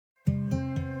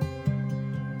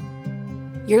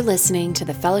You're listening to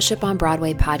the Fellowship on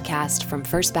Broadway podcast from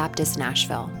First Baptist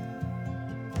Nashville.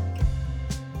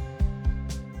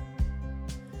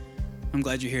 I'm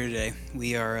glad you're here today.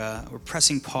 We're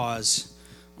pressing pause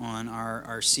on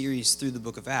our series through the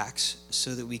book of Acts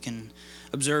so that we can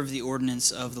observe the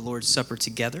ordinance of the Lord's Supper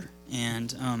together.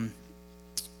 And I'm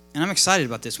excited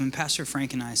about this. When Pastor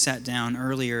Frank and I sat down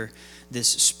earlier this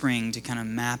spring to kind of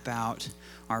map out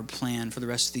our plan for the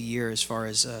rest of the year as far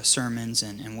as sermons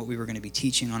and what we were going to be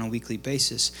teaching on a weekly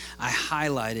basis, I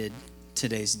highlighted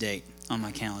today's date on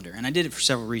my calendar. And I did it for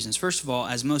several reasons. First of all,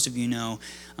 as most of you know,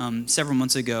 several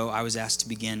months ago, I was asked to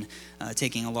begin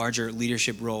taking a larger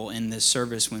leadership role in this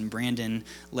service when Brandon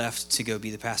left to go be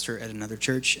the pastor at another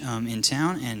church in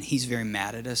town. And he's very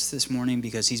mad at us this morning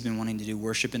because he's been wanting to do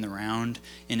worship in the round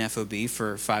in FOB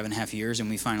for 5.5 years, and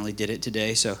we finally did it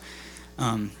today. So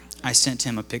I sent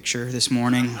him a picture this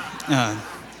morning.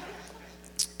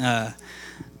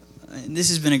 This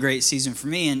has been a great season for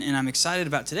me, and I'm excited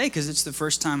about today because it's the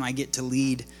first time I get to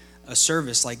lead a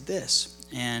service like this.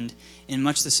 And in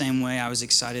much the same way I was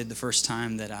excited the first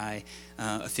time that I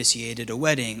officiated a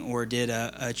wedding or did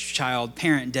a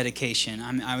child-parent dedication,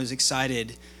 I was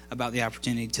excited about the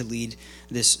opportunity to lead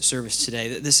this service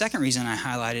today. The second reason I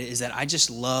highlighted is that I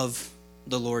just love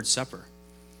the Lord's Supper.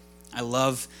 I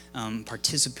love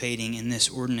participating in this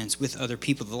ordinance with other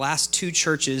people. The last two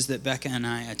churches that Becca and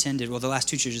I attended, the last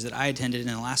two churches that I attended and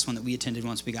the last one that we attended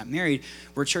once we got married,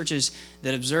 were churches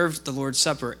that observed the Lord's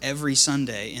Supper every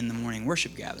Sunday in the morning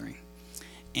worship gathering.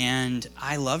 And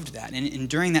I loved that. And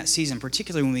during that season,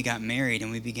 particularly when we got married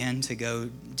and we began to go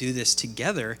do this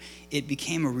together, it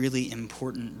became a really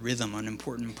important rhythm, an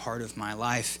important part of my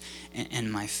life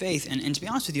and my faith. And to be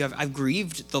honest with you, I've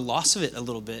grieved the loss of it a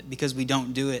little bit because we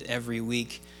don't do it every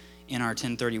week in our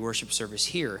 10:30 worship service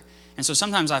here. And so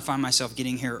sometimes I find myself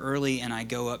getting here early and I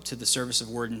go up to the service of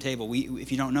Word and Table.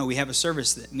 If you don't know, we have a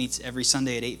service that meets every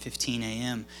Sunday at 8:15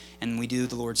 a.m. and we do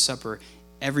the Lord's Supper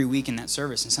every week in that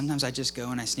service. And sometimes I just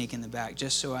go and I sneak in the back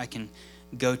just so I can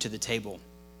go to the table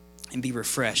and be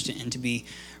refreshed and to be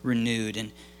renewed.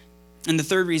 And the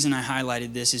third reason I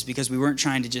highlighted this is because we weren't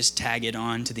trying to just tag it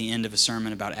on to the end of a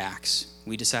sermon about Acts.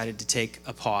 We decided to take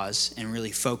a pause and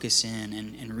really focus in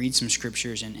and read some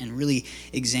scriptures and really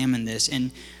examine this.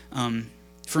 And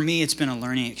for me, it's been a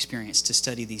learning experience to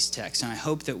study these texts. And I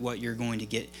hope that what you're going to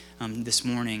get this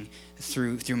morning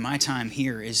through my time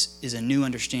here is a new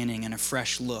understanding and a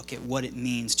fresh look at what it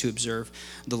means to observe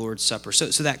the Lord's Supper.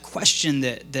 So that question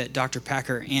that Dr.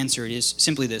 Packer answered is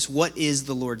simply this: what is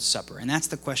the Lord's Supper? And that's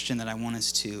the question that I want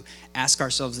us to ask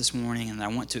ourselves this morning and I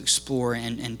want to explore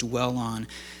and dwell on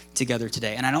together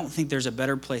today. And I don't think there's a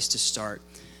better place to start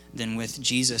than with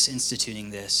Jesus instituting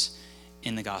this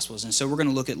in the Gospels. And so we're going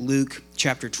to look at Luke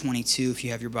chapter 22. If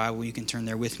you have your Bible, you can turn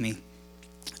there with me.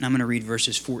 And I'm going to read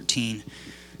verses 14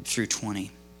 through 20.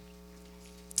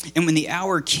 And when the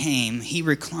hour came, he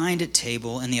reclined at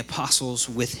table and the apostles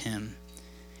with him.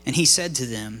 And he said to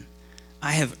them,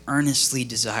 I have earnestly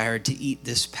desired to eat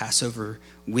this Passover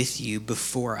with you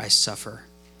before I suffer.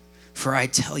 For I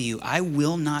tell you, I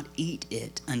will not eat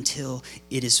it until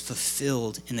it is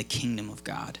fulfilled in the kingdom of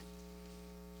God.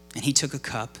 And he took a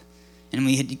cup, and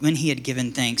when he had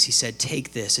given thanks, he said,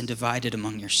 take this and divide it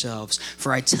among yourselves.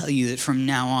 For I tell you that from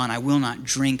now on I will not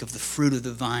drink of the fruit of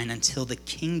the vine until the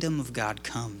kingdom of God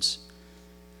comes.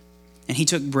 And he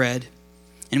took bread,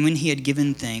 and when he had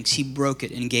given thanks, he broke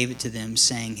it and gave it to them,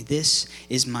 saying, this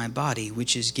is my body,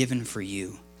 which is given for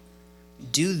you.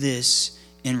 Do this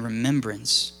in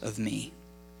remembrance of me.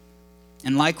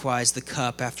 And likewise the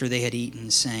cup after they had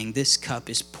eaten, saying, this cup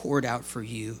is poured out for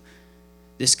you.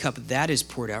 This cup that is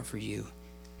poured out for you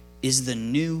is the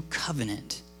new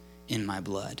covenant in my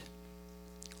blood.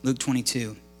 Luke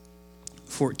 22,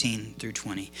 14 through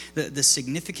 20. The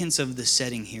significance of the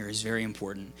setting here is very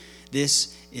important.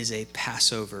 This is a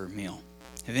Passover meal.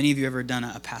 Have any of you ever done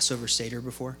a Passover Seder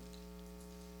before?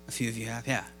 A few of you have?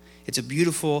 Yeah. It's a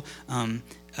beautiful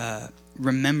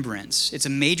remembrance. It's a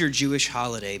major Jewish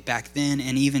holiday back then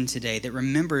and even today that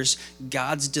remembers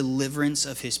God's deliverance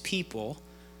of his people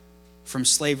from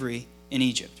slavery in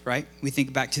Egypt, right? We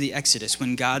think back to the Exodus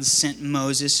when God sent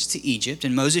Moses to Egypt,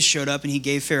 and Moses showed up and he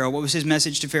gave Pharaoh, what was his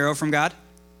message to Pharaoh from God?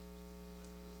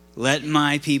 Let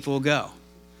my people go.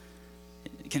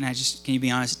 Can you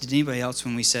be honest? Did anybody else,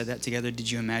 when we said that together,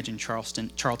 did you imagine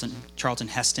Charlton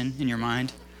Heston in your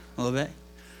mind a little bit?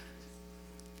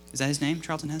 Is that his name,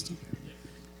 Charlton Heston?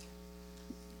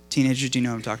 Teenagers, do you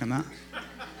know what I'm talking about?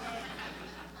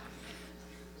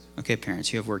 Okay,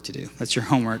 parents, you have work to do. That's your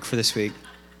homework for this week.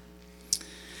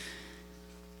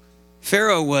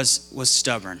 Pharaoh was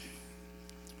stubborn.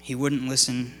 He wouldn't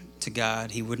listen to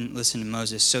God. He wouldn't listen to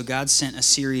Moses. So God sent a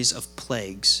series of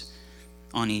plagues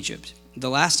on Egypt, the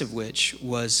last of which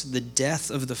was the death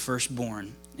of the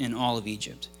firstborn in all of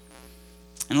Egypt.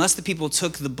 Unless the people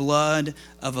took the blood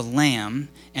of a lamb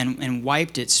and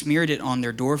wiped it, smeared it on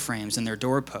their door frames and their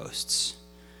doorposts,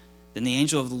 then the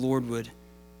angel of the Lord would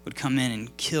come in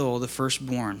and kill the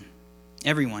firstborn,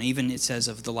 everyone, even it says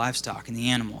of the livestock and the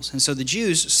animals. And so the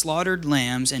Jews slaughtered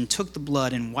lambs and took the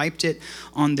blood and wiped it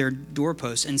on their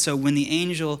doorposts. And so when the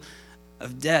angel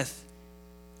of death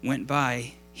went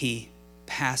by, he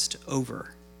passed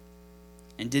over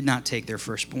and did not take their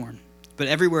firstborn. But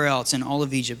everywhere else in all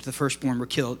of Egypt, the firstborn were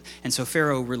killed. And so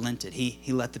Pharaoh relented.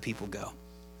 He let the people go.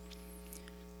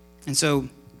 And so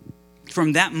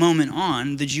from that moment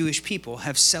on, the Jewish people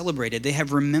have celebrated. They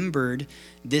have remembered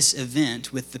this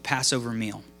event with the Passover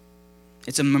meal.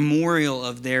 It's a memorial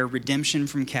of their redemption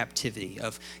from captivity,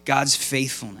 of God's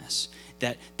faithfulness,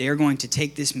 that they're going to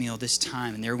take this meal this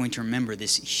time and they're going to remember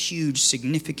this huge,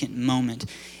 significant moment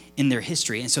in their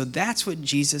history. And so that's what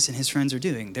Jesus and his friends are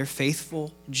doing. They're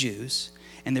faithful Jews,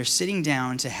 and they're sitting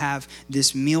down to have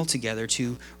this meal together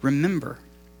to remember.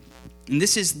 And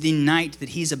this is the night that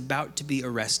he's about to be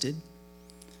arrested,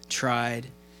 tried,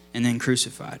 and then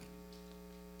crucified.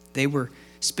 They were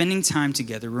spending time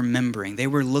together, remembering. They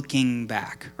were looking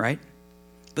back, right?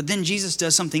 But then Jesus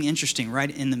does something interesting right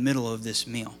in the middle of this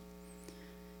meal.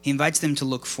 He invites them to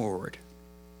look forward.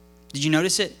 Did you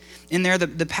notice it? In there,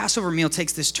 the Passover meal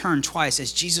takes this turn twice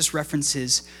as Jesus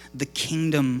references the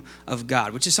kingdom of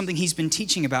God, which is something he's been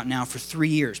teaching about now for 3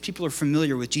 years. People are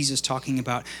familiar with Jesus talking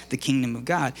about the kingdom of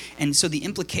God. And so the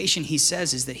implication he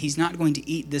says is that he's not going to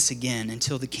eat this again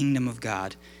until the kingdom of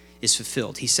God is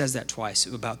fulfilled. He says that twice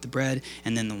about the bread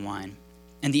and then the wine.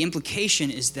 And the implication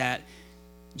is that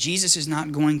Jesus is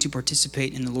not going to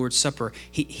participate in the Lord's Supper.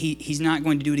 He's not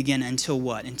going to do it again until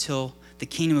what? Until the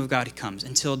kingdom of God comes,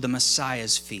 until the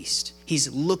Messiah's feast.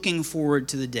 He's looking forward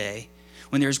to the day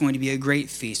when there's going to be a great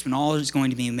feast, when all is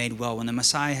going to be made well, when the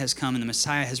Messiah has come and the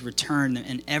Messiah has returned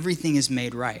and everything is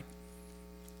made right.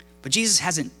 But Jesus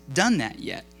hasn't done that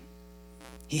yet.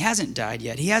 He hasn't died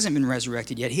yet. He hasn't been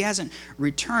resurrected yet. He hasn't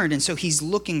returned. And so he's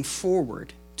looking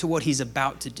forward to what he's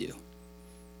about to do.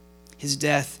 His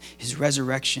death, his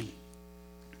resurrection.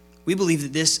 We believe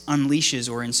that this unleashes,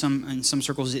 or in some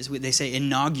circles they say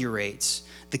inaugurates,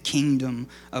 the kingdom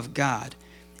of God.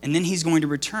 And then he's going to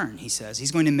return, he says. He's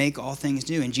going to make all things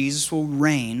new, and Jesus will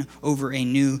reign over a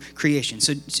new creation.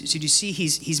 So do you see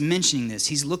he's mentioning this?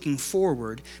 He's looking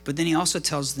forward, but then he also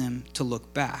tells them to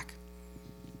look back.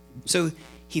 So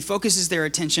he focuses their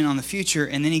attention on the future,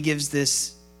 and then he gives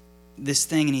this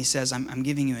thing, and he says, I'm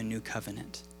giving you a new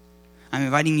covenant. I'm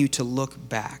inviting you to look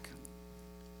back.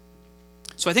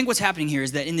 So I think what's happening here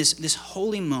is that in this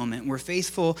holy moment where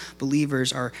faithful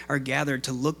believers are gathered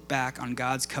to look back on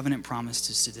God's covenant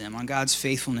promises to them, on God's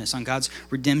faithfulness, on God's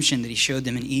redemption that he showed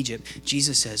them in Egypt,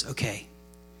 Jesus says, okay,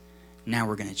 now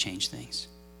we're going to change things.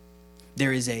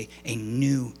 There is a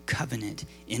new covenant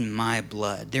in my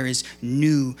blood. There is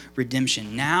new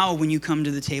redemption. Now when you come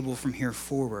to the table from here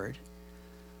forward,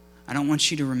 I don't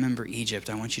want you to remember Egypt.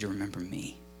 I want you to remember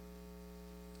me.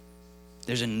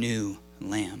 There's a new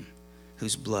lamb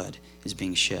whose blood is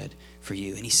being shed for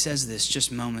you. And he says this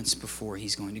just moments before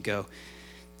he's going to go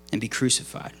and be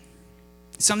crucified.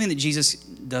 Something that Jesus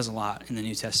does a lot in the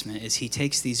New Testament is he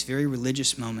takes these very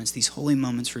religious moments, these holy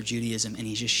moments for Judaism, and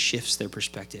he just shifts their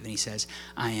perspective. And he says,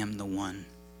 I am the one.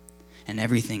 And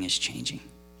everything is changing.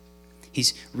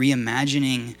 He's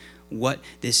reimagining what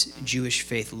this Jewish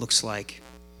faith looks like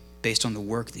based on the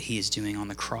work that he is doing on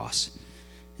the cross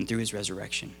and through his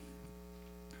resurrection.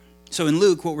 So in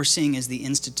Luke, what we're seeing is the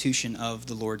institution of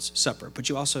the Lord's Supper. But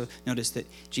you also notice that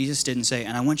Jesus didn't say,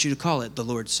 and I want you to call it the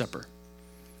Lord's Supper.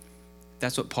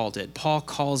 That's what Paul did. Paul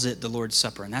calls it the Lord's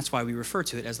Supper, and that's why we refer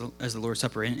to it as the Lord's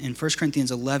Supper. In 1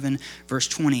 Corinthians 11, verse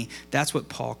 20, that's what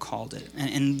Paul called it.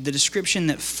 And the description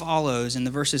that follows, and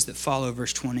the verses that follow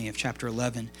verse 20 of chapter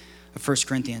 11 of 1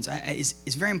 Corinthians,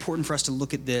 is very important for us to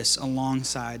look at this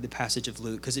alongside the passage of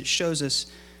Luke, because it shows us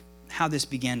how this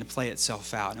began to play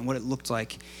itself out and what it looked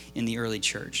like in the early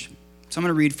church. So I'm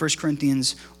going to read 1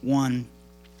 Corinthians 11,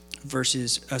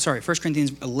 verses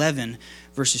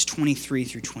 23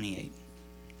 through 28.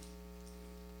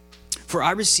 For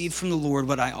I received from the Lord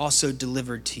what I also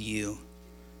delivered to you,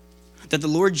 that the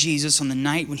Lord Jesus, on the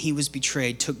night when he was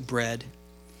betrayed, took bread,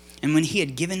 and when he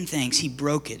had given thanks, he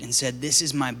broke it and said, this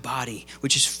is my body,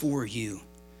 which is for you.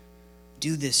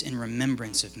 Do this in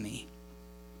remembrance of me.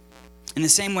 In the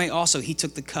same way also he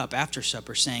took the cup after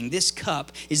supper, saying, this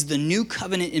cup is the new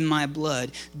covenant in my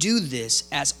blood. Do this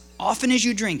as often as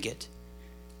you drink it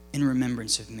in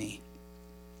remembrance of me.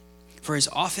 For as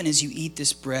often as you eat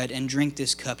this bread and drink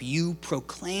this cup, you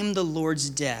proclaim the Lord's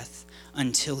death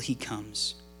until he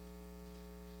comes.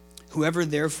 Whoever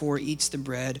therefore eats the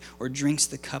bread or drinks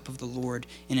the cup of the Lord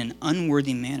in an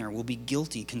unworthy manner will be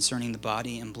guilty concerning the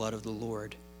body and blood of the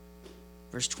Lord.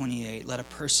 Verse 28, let a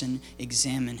person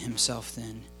examine himself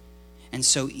then, and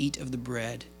so eat of the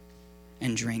bread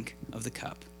and drink of the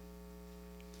cup.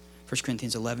 1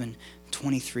 Corinthians 11,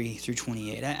 23 through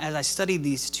 28. As I studied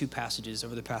these two passages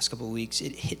over the past couple of weeks,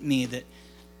 it hit me that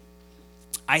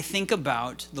I think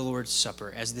about the Lord's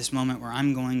Supper as this moment where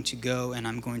I'm going to go and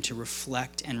I'm going to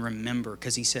reflect and remember,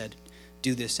 because he said,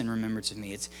 do this in remembrance of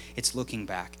me. It's looking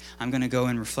back. I'm going to go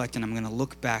and reflect and I'm going to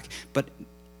look back. But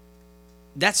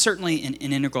that's certainly an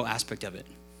integral aspect of it,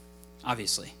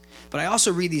 obviously. But I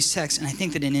also read these texts, and I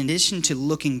think that in addition to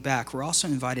looking back, we're also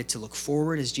invited to look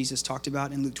forward, as Jesus talked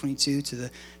about in Luke 22, to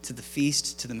the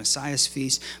feast, to the Messiah's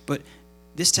feast. But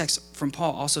this text from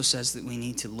Paul also says that we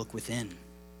need to look within.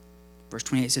 Verse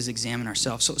 28 says, examine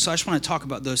ourselves. So I just want to talk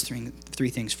about those three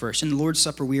things first. In the Lord's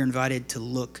Supper, we are invited to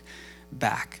look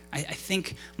back. I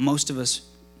think most of us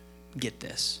get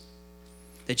this,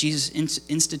 that Jesus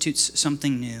institutes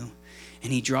something new,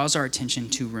 and he draws our attention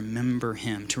to remember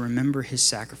him, to remember his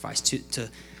sacrifice, to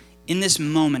in this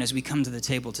moment as we come to the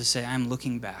table to say, I'm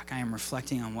looking back. I am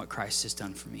reflecting on what Christ has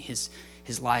done for me, his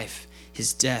life,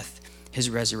 his death, his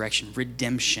resurrection,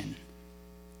 redemption,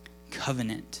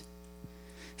 covenant,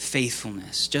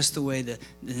 faithfulness, just in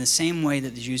the same way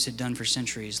that the Jews had done for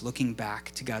centuries, looking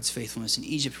back to God's faithfulness in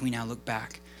Egypt, we now look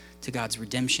back to God's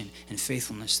redemption and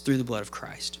faithfulness through the blood of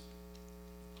Christ.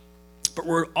 But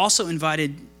we're also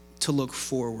invited to look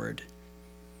forward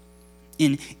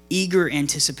in eager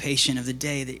anticipation of the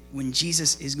day that when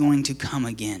Jesus is going to come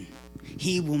again.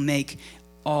 He will make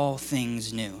all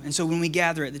things new. And so when we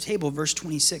gather at the table, verse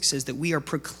 26 says that we are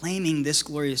proclaiming this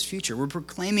glorious future. We're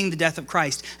proclaiming the death of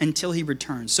Christ until he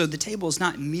returns. So the table is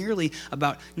not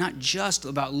just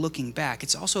about looking back,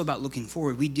 it's also about looking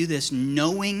forward. We do this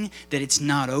knowing that it's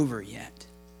not over yet,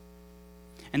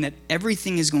 and that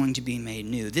everything is going to be made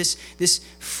new. This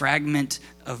fragment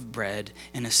of bread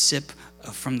and a sip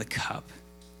from the cup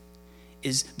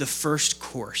is the first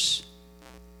course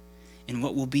in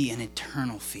what will be an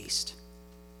eternal feast.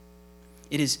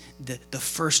 It is the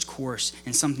first course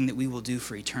in something that we will do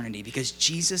for eternity, because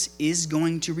Jesus is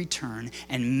going to return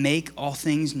and make all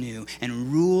things new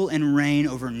and rule and reign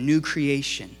over new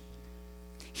creation.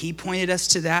 He pointed us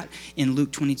to that in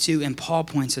Luke 22, and Paul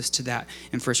points us to that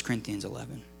in 1 Corinthians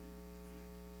 11.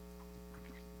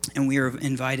 And we are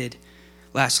invited,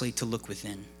 lastly, to look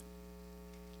within.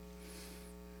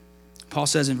 Paul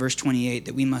says in verse 28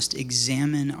 that we must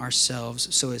examine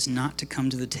ourselves so as not to come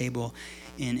to the table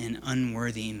in an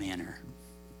unworthy manner.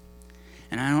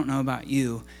 And I don't know about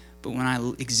you, but when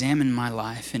I examine my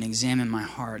life and examine my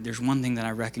heart, there's one thing that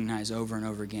I recognize over and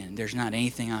over again. There's not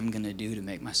anything I'm going to do to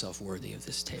make myself worthy of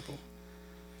this table.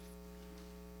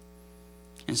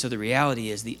 And so the reality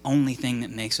is the only thing that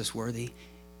makes us worthy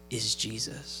is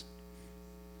Jesus.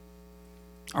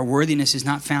 Our worthiness is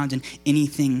not found in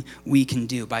anything we can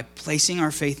do. By placing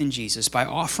our faith in Jesus, by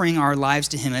offering our lives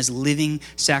to him as living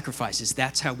sacrifices,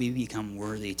 that's how we become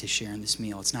worthy to share in this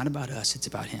meal. It's not about us, it's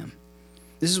about him.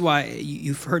 This is why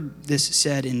you've heard this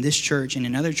said in this church and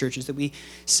in other churches, that we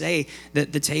say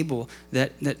that the table,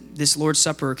 that this Lord's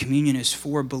Supper or communion is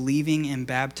for believing and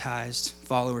baptized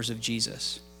followers of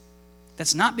Jesus.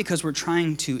 That's not because we're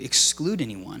trying to exclude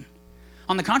anyone.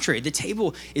 On the contrary, the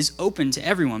table is open to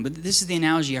everyone. But this is the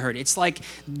analogy I heard. It's like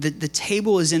the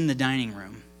table is in the dining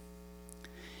room.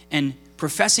 And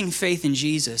professing faith in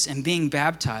Jesus and being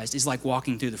baptized is like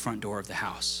walking through the front door of the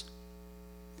house.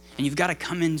 And you've got to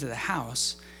come into the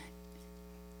house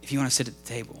if you want to sit at the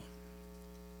table.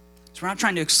 So we're not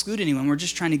trying to exclude anyone. We're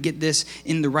just trying to get this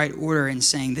in the right order and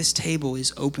saying this table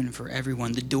is open for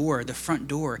everyone. The front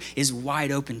door is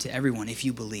wide open to everyone if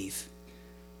you believe.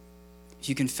 If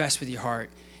you confess with your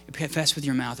heart, confess with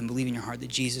your mouth and believe in your heart that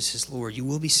Jesus is Lord, you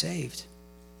will be saved.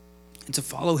 And to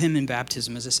follow him in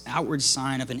baptism is this outward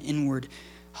sign of an inward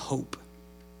hope.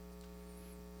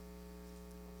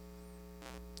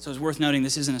 So it's worth noting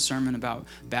this isn't a sermon about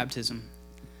baptism.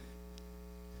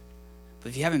 But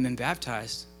if you haven't been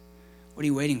baptized, what are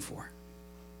you waiting for?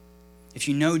 If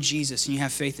you know Jesus and you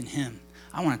have faith in him,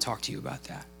 I want to talk to you about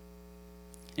that.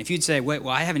 And if you'd say, wait,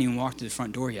 well, I haven't even walked to the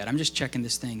front door yet. I'm just checking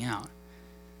this thing out.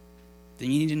 Then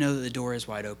you need to know that the door is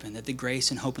wide open, that the grace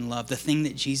and hope and love, the thing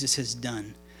that Jesus has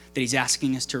done, that he's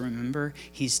asking us to remember,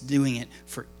 he's doing it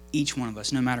for each one of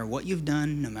us, no matter what you've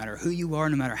done, no matter who you are,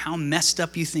 no matter how messed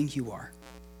up you think you are.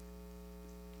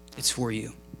 It's for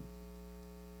you.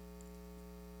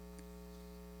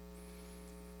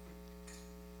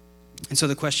 And so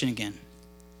the question again,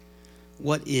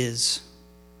 what is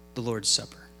the Lord's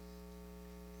Supper?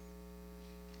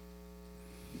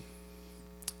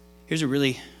 Here's a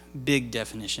really big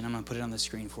definition. I'm going to put it on the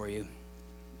screen for you.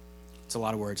 It's a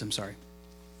lot of words, I'm sorry.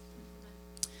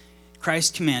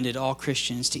 Christ commanded all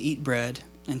Christians to eat bread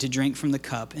and to drink from the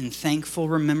cup in thankful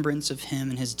remembrance of him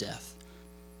and his death.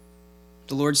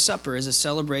 The Lord's Supper is a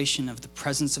celebration of the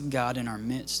presence of God in our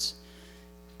midst,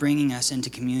 bringing us into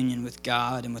communion with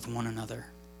God and with one another,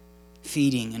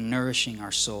 feeding and nourishing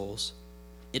our souls.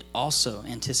 It also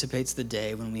anticipates the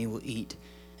day when we will eat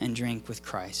and drink with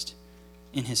Christ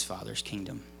in his Father's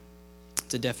kingdom.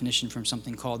 It's a definition from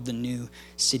something called the New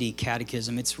City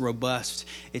Catechism. It's robust,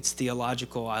 it's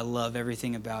theological. I love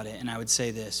everything about it. And I would say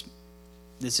this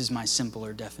is my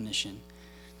simpler definition.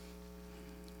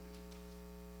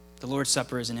 The Lord's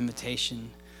Supper is an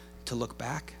invitation to look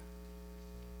back,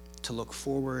 to look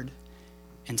forward,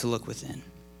 and to look within.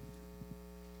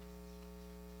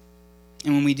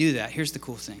 And when we do that, here's the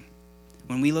cool thing.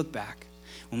 When we look back,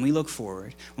 when we look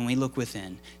forward, when we look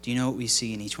within, do you know what we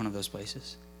see in each one of those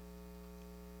places?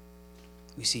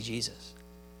 We see Jesus.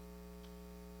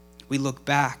 We look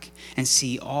back and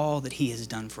see all that he has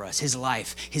done for us. His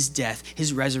life, his death,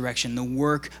 his resurrection, the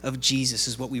work of Jesus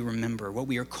is what we remember, what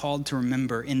we are called to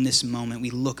remember in this moment.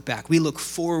 We look back. We look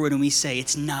forward and we say,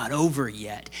 it's not over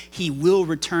yet. He will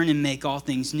return and make all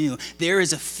things new. There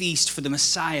is a feast for the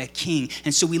Messiah King.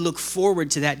 And so we look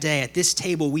forward to that day. At this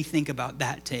table, we think about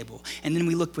that table. And then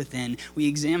we look within. We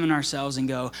examine ourselves and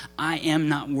go, I am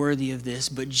not worthy of this,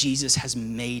 but Jesus has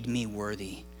made me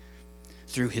worthy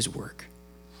through his work.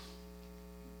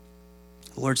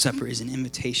 The Lord's Supper is an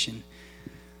invitation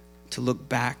to look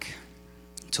back,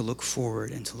 to look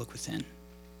forward, and to look within.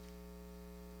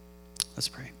 Let's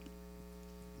pray.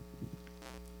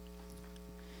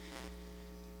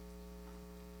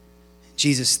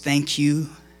 Jesus, thank you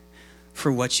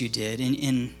for what you did.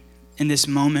 In this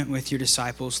moment with your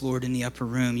disciples, Lord, in the upper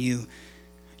room, you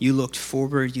looked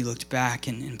forward, you looked back,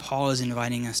 and Paul is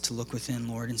inviting us to look within,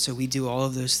 Lord. And so we do all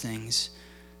of those things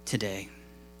today.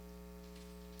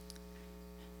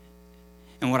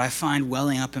 And what I find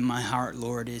welling up in my heart,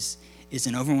 Lord, is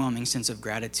an overwhelming sense of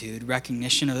gratitude,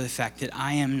 recognition of the fact that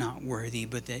I am not worthy,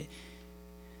 but that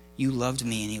you loved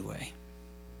me anyway.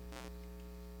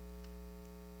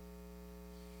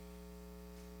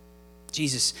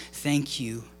 Jesus, thank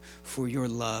you for your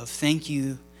love. Thank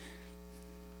you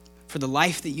for the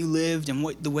life that you lived and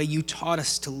the way you taught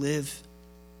us to live.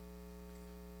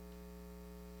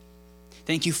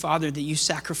 Thank you, Father, that you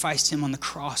sacrificed him on the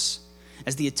cross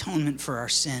as the atonement for our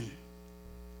sin.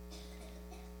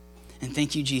 And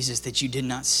thank you, Jesus, that you did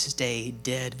not stay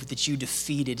dead, but that you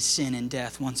defeated sin and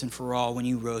death once and for all when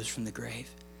you rose from the grave.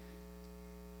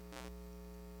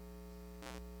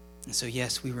 And so,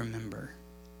 yes, we remember.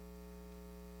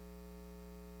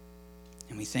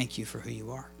 And we thank you for who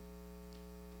you are.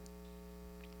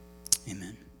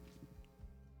 Amen.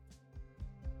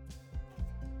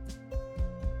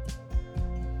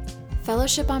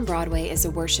 Fellowship on Broadway is a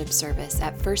worship service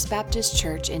at First Baptist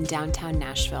Church in downtown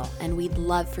Nashville, and we'd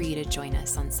love for you to join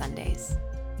us on Sundays.